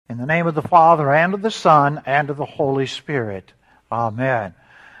In the name of the Father, and of the Son, and of the Holy Spirit. Amen.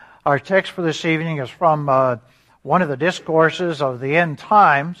 Our text for this evening is from one of the discourses of the end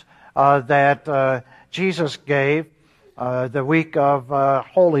times that Jesus gave the week of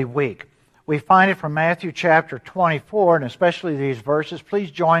Holy Week. We find it from Matthew chapter 24, and especially these verses.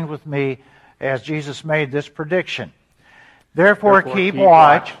 Please join with me as Jesus made this prediction. Therefore keep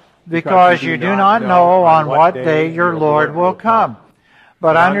watch, because you do not know on what day your Lord will come.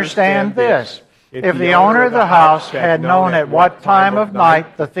 But understand this, if the owner of the house had known at what time of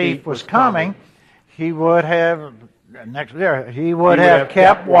night the thief was coming, he would have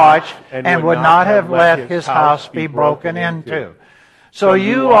kept watch and would not have let his house be broken into. So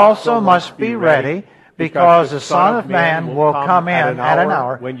you also must be ready, because the Son of Man will come in at an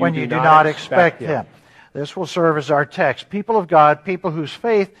hour when you do not expect him. This will serve as our text. People of God, people whose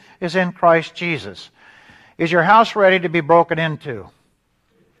faith is in Christ Jesus. Is your house ready to be broken into?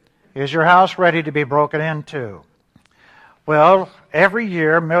 Is your house ready to be broken into? Well, every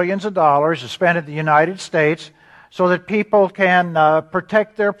year, millions of dollars are spent in the United States so that people can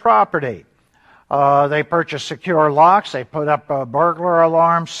protect their property. They purchase secure locks. They put up burglar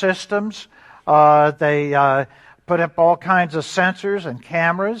alarm systems. They put up all kinds of sensors and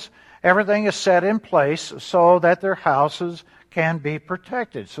cameras. Everything is set in place so that their houses can be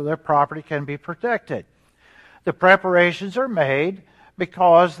protected, so their property can be protected. The preparations are made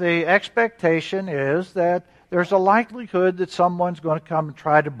because the expectation is that there's a likelihood that someone's going to come and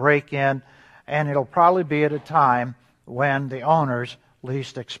try to break in, and it'll probably be at a time when the owners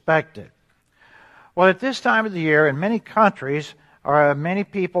least expect it. Well, at this time of the year, in many countries, many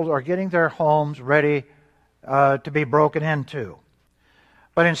people are getting their homes ready to be broken into.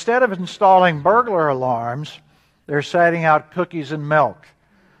 But instead of installing burglar alarms, they're setting out cookies and milk,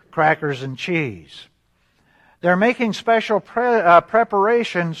 crackers and cheese. They're making special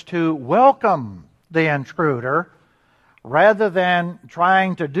preparations to welcome the intruder rather than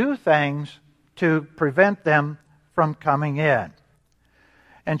trying to do things to prevent them from coming in.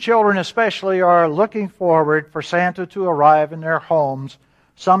 And children especially are looking forward for Santa to arrive in their homes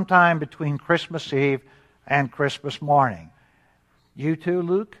sometime between Christmas Eve and Christmas morning. You too,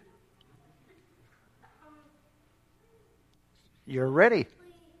 Luke? You're ready.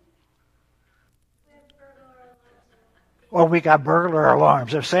 Well, we got burglar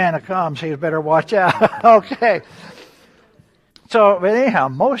alarms. If Santa comes, he better watch out. Okay. So, but anyhow,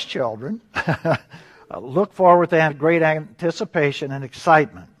 most children look forward to great anticipation and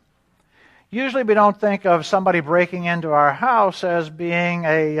excitement. Usually we don't think of somebody breaking into our house as being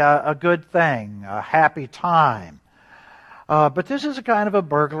a good thing, a happy time. But this is a kind of a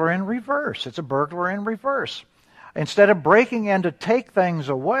burglar in reverse. It's a burglar in reverse. Instead of breaking in to take things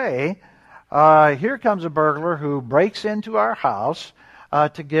away, here comes a burglar who breaks into our house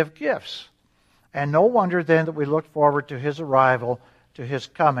to give gifts. And no wonder then that we look forward to his arrival, to his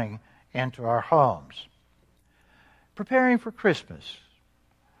coming into our homes. Preparing for Christmas.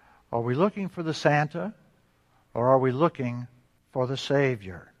 Are we looking for the Santa, or are we looking for the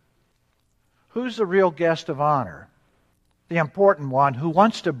Savior? Who's the real guest of honor? The important one who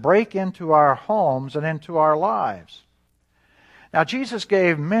wants to break into our homes and into our lives. Now, Jesus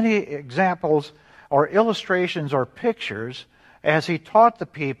gave many examples or illustrations or pictures as he taught the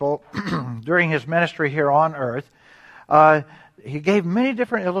people during his ministry here on earth. He gave many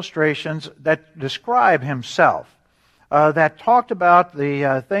different illustrations that describe himself, that talked about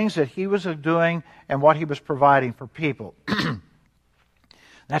the things that he was doing and what he was providing for people.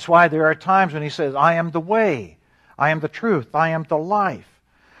 That's why there are times when he says, I am the way, I am the truth, I am the life.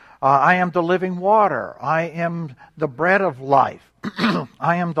 I am the living water. I am the bread of life.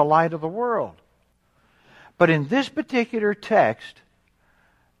 I am the light of the world. But in this particular text,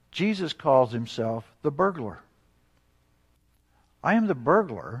 Jesus calls himself the burglar. I am the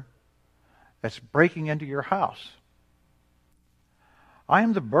burglar that's breaking into your house. I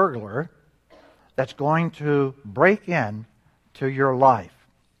am the burglar that's going to break in to your life.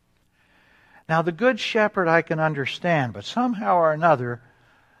 Now, the good shepherd I can understand, but somehow or another,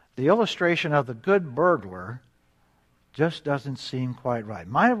 the illustration of the good burglar just doesn't seem quite right.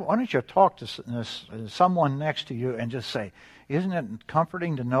 Why don't you talk to someone next to you and just say, isn't it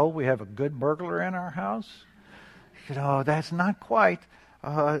comforting to know we have a good burglar in our house? You know, that's not quite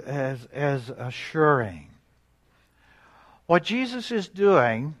as assuring. What Jesus is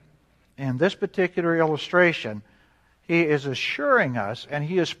doing in this particular illustration, he is assuring us and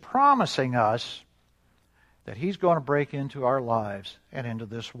he is promising us that he's going to break into our lives and into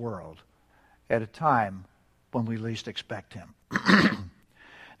this world at a time when we least expect him.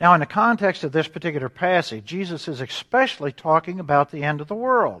 Now, in the context of this particular passage, Jesus is especially talking about the end of the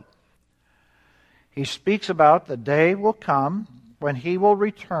world. He speaks about the day will come when he will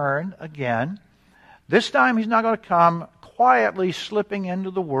return again. This time he's not going to come quietly slipping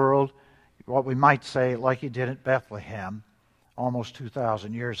into the world, what we might say like he did at Bethlehem almost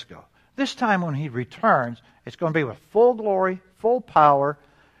 2,000 years ago. This time when he returns, it's going to be with full glory, full power.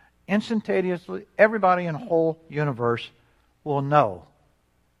 Instantaneously, everybody in the whole universe will know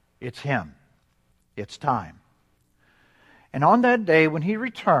it's him. It's time. And on that day when he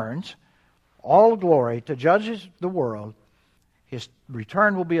returns, all glory to judge the world, his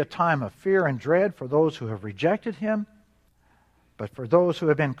return will be a time of fear and dread for those who have rejected him. But for those who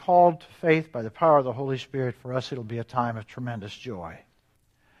have been called to faith by the power of the Holy Spirit, for us it'll be a time of tremendous joy.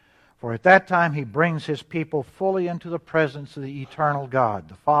 For at that time he brings his people fully into the presence of the eternal God,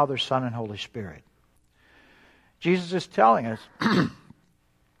 the Father, Son, and Holy Spirit. Jesus is telling us,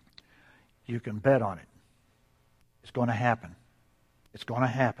 you can bet on it. It's going to happen. It's going to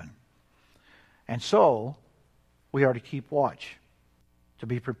happen. And so, we are to keep watch, to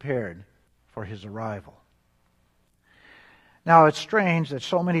be prepared for his arrival. Now, it's strange that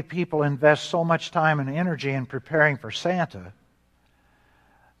so many people invest so much time and energy in preparing for Santa,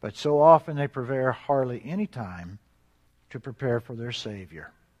 but so often they prepare hardly any time to prepare for their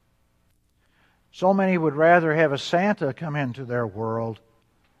Savior. So many would rather have a Santa come into their world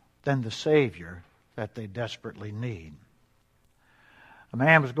than the Savior that they desperately need. A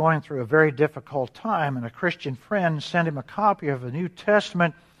man was going through a very difficult time, and a Christian friend sent him a copy of the New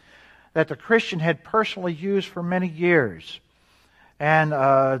Testament that the Christian had personally used for many years. And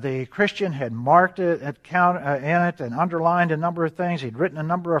the Christian had marked it in it and underlined a number of things. He'd written a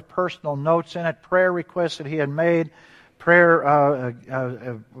number of personal notes in it, prayer requests that he had made, prayer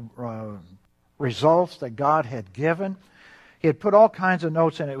results that God had given. He had put all kinds of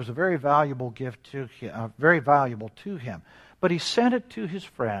notes in it. It was a very valuable gift to him, very valuable to him. But he sent it to his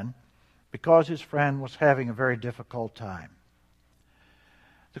friend because his friend was having a very difficult time.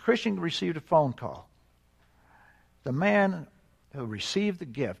 The Christian received a phone call. The man who received the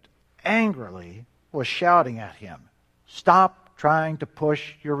gift angrily was shouting at him, "Stop trying to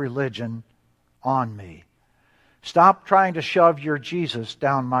push your religion on me. Stop trying to shove your Jesus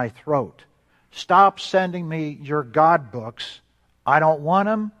down my throat. Stop sending me your God books. I don't want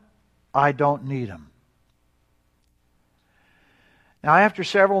them. I don't need them." Now, after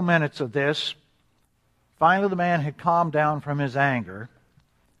several minutes of this, finally the man had calmed down from his anger,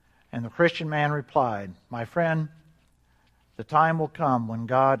 and the Christian man replied, "My friend, the time will come when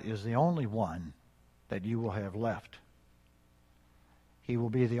God is the only one that you will have left. He will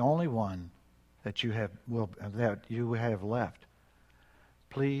be the only one that you have left.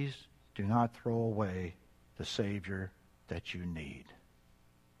 Please do not throw away the Savior that you need."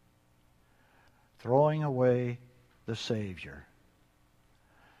 Throwing away the Savior.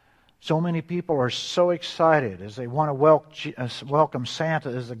 So many people are so excited as they want to welcome Santa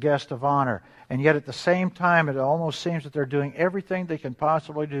as a guest of honor. And yet at the same time, it almost seems that they're doing everything they can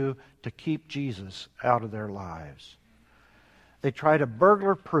possibly do to keep Jesus out of their lives. They try to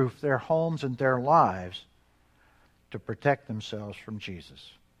burglar-proof their homes and their lives to protect themselves from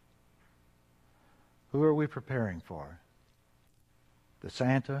Jesus. Who are we preparing for? The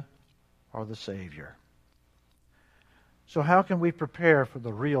Santa or the Savior? So how can we prepare for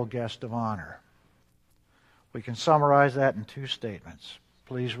the real guest of honor? We can summarize that in two statements.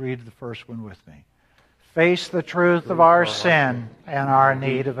 Please read the first one with me. Face the truth of our sin and our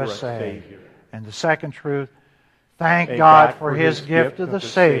need of a Savior. And the second truth, thank God for his gift of the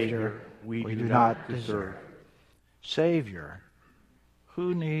Savior we do not deserve. Savior.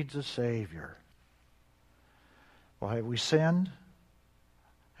 Who needs a Savior? Well, have we sinned?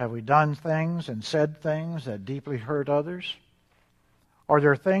 Have we done things and said things that deeply hurt others? Are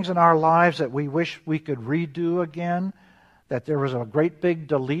there things in our lives that we wish we could redo again? That there was a great big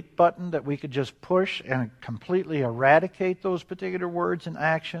delete button that we could just push and completely eradicate those particular words and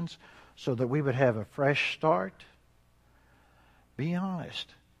actions so that we would have a fresh start? Be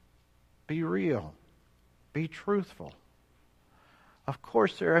honest. Be real. Be truthful. Of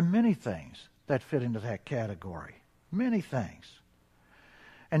course, there are many things that fit into that category. Many things.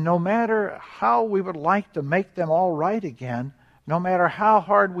 And no matter how we would like to make them all right again, no matter how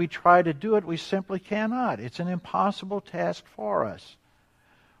hard we try to do it, we simply cannot. It's an impossible task for us.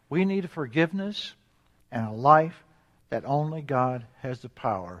 We need forgiveness and a life that only God has the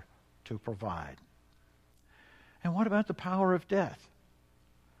power to provide. And what about the power of death?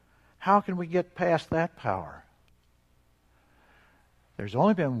 How can we get past that power? There's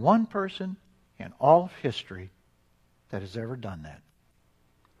only been one person in all of history that has ever done that.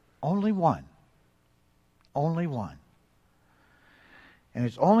 Only one. Only one. And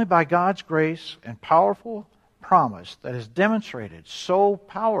it's only by God's grace and powerful promise that is demonstrated so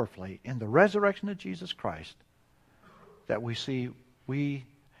powerfully in the resurrection of Jesus Christ that we see we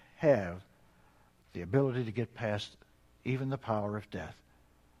have the ability to get past even the power of death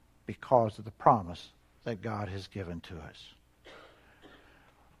because of the promise that God has given to us.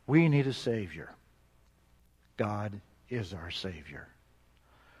 We need a Savior. God is our Savior.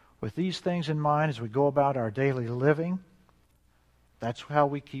 With these things in mind as we go about our daily living, that's how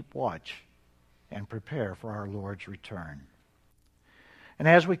we keep watch and prepare for our Lord's return. And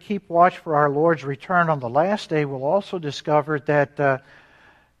as we keep watch for our Lord's return on the last day, we'll also discover that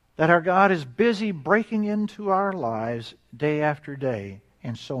our God is busy breaking into our lives day after day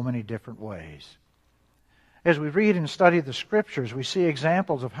in so many different ways. As we read and study the Scriptures, we see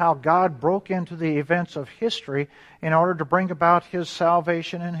examples of how God broke into the events of history in order to bring about His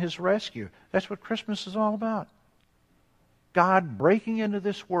salvation and His rescue. That's what Christmas is all about. God breaking into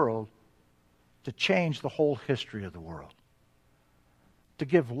this world to change the whole history of the world, to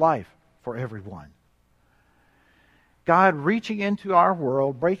give life for everyone. God reaching into our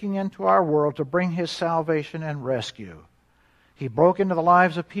world, breaking into our world to bring His salvation and rescue. He broke into the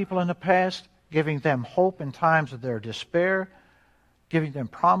lives of people in the past, giving them hope in times of their despair, giving them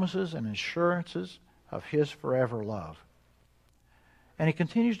promises and assurances of His forever love. And He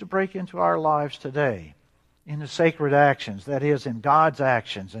continues to break into our lives today in the sacred actions, that is, in God's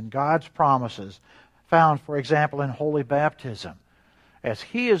actions and God's promises, found, for example, in holy baptism, as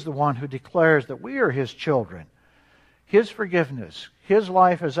He is the one who declares that we are His children. His forgiveness, His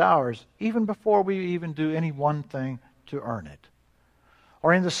life is ours, even before we even do any one thing to earn it.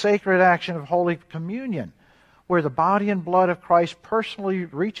 Or in the sacred action of Holy Communion, where the body and blood of Christ personally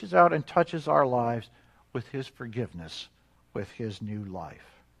reaches out and touches our lives with His forgiveness, with His new life.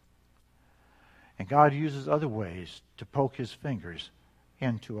 And God uses other ways to poke His fingers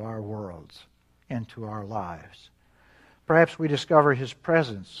into our worlds, into our lives. Perhaps we discover His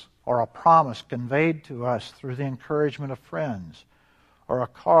presence or a promise conveyed to us through the encouragement of friends, or a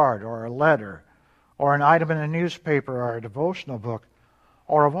card or a letter, or an item in a newspaper or a devotional book,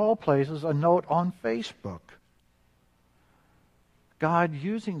 or of all places, a note on Facebook. God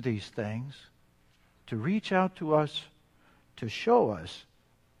using these things to reach out to us, to show us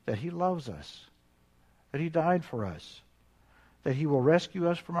that He loves us, that He died for us, that He will rescue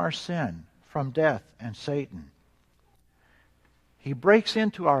us from our sin, from death and Satan. He breaks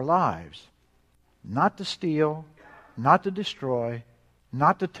into our lives, not to steal, not to destroy,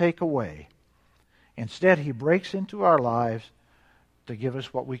 not to take away. Instead, He breaks into our lives to give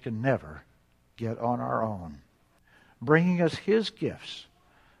us what we can never get on our own, bringing us His gifts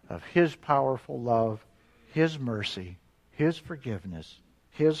of His powerful love, His mercy, His forgiveness,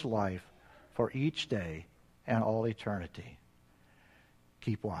 His life for each day and all eternity.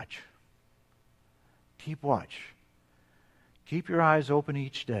 Keep watch. Keep watch. Keep your eyes open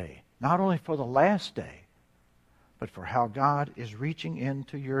each day, not only for the last day, but for how God is reaching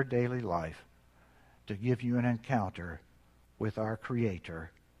into your daily life to give you an encounter with our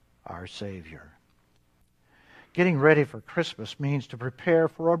Creator, our Savior. Getting ready for Christmas means to prepare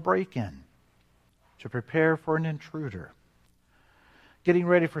for a break-in, to prepare for an intruder. Getting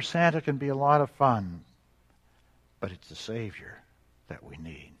ready for Santa can be a lot of fun, but it's the Savior that we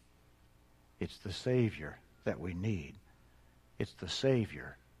need. It's the Savior that we need. It's the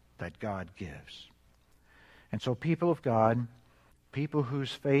Savior that God gives. And so people of God, people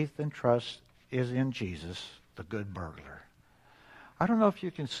whose faith and trust is in Jesus, the good burglar. I don't know if you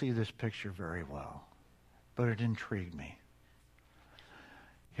can see this picture very well, but it intrigued me.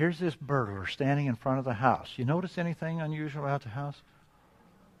 Here's this burglar standing in front of the house. You notice anything unusual about the house?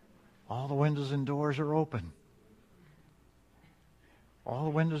 All the windows and doors are open. All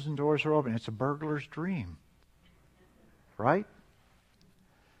the windows and doors are open. It's a burglar's dream. Right?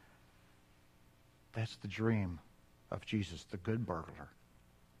 That's the dream of Jesus, the good burglar.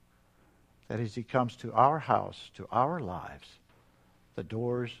 That is, He comes to our house, to our lives. The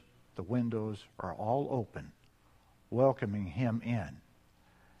doors, the windows are all open, welcoming Him in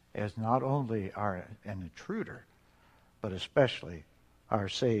as not only an intruder, but especially our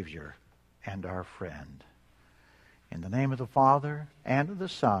Savior and our friend. In the name of the Father, and of the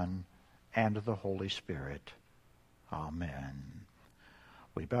Son, and of the Holy Spirit. Amen.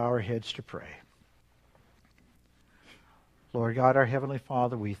 We bow our heads to pray. Lord God, our Heavenly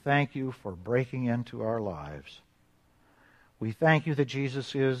Father, we thank You for breaking into our lives. We thank You that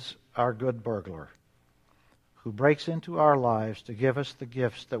Jesus is our good burglar, who breaks into our lives to give us the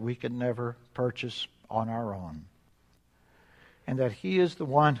gifts that we could never purchase on our own. and that he is the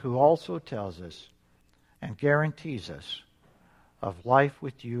one who also tells us and guarantees us of life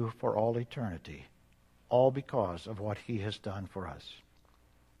with you for all eternity, all because of what he has done for us.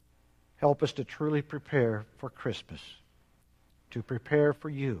 Help us to truly prepare for Christmas, to prepare for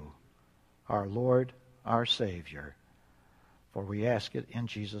you, our Lord, our Savior. For we ask it in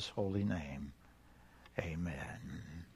Jesus' holy name. Amen.